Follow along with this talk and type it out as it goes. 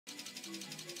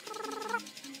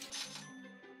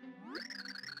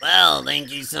Well,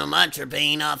 thank you so much for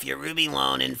paying off your Ruby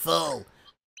loan in full.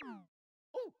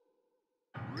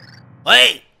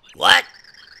 Wait, what?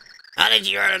 How did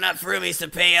you earn enough rubies to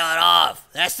pay it off?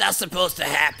 That's not supposed to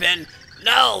happen.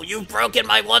 No, you've broken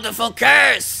my wonderful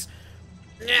curse!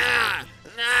 Nah,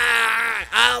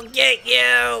 I'll get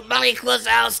you, Mike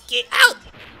Wazowski. Ow!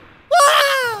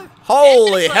 Ah!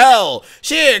 Holy hell!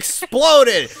 She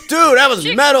exploded! Dude, that was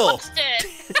metal!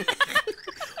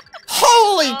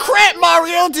 Holy crap,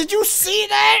 Mario! Did you see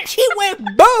that? She went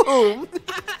boom!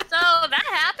 So that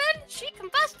happened? She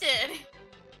combusted.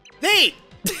 Neat!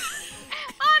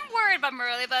 I'm worried about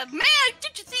Merly, but man,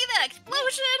 did you see that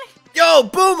explosion? Yo,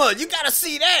 Boomer, you gotta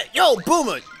see that! Yo,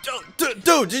 Boomer! Dude,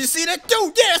 did you see that?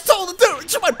 Dude, yeah, that's all the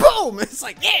dude! She went boom! It's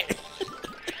like, yeah!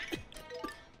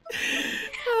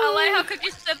 I like how Cookie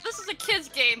said this is a kid's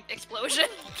game explosion.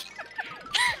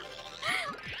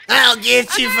 I'll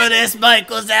get you for this, Mike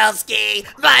Wazowski!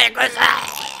 Mike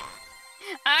Wazowski!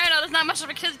 I don't know, there's not much of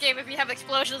a kid's game if you have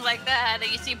explosions like that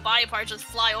and you see body parts just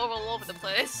fly all over the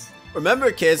place. Remember,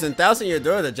 kids, in Thousand Year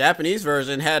Door, the Japanese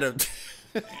version had a...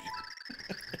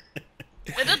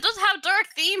 It does have dark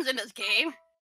themes in this game.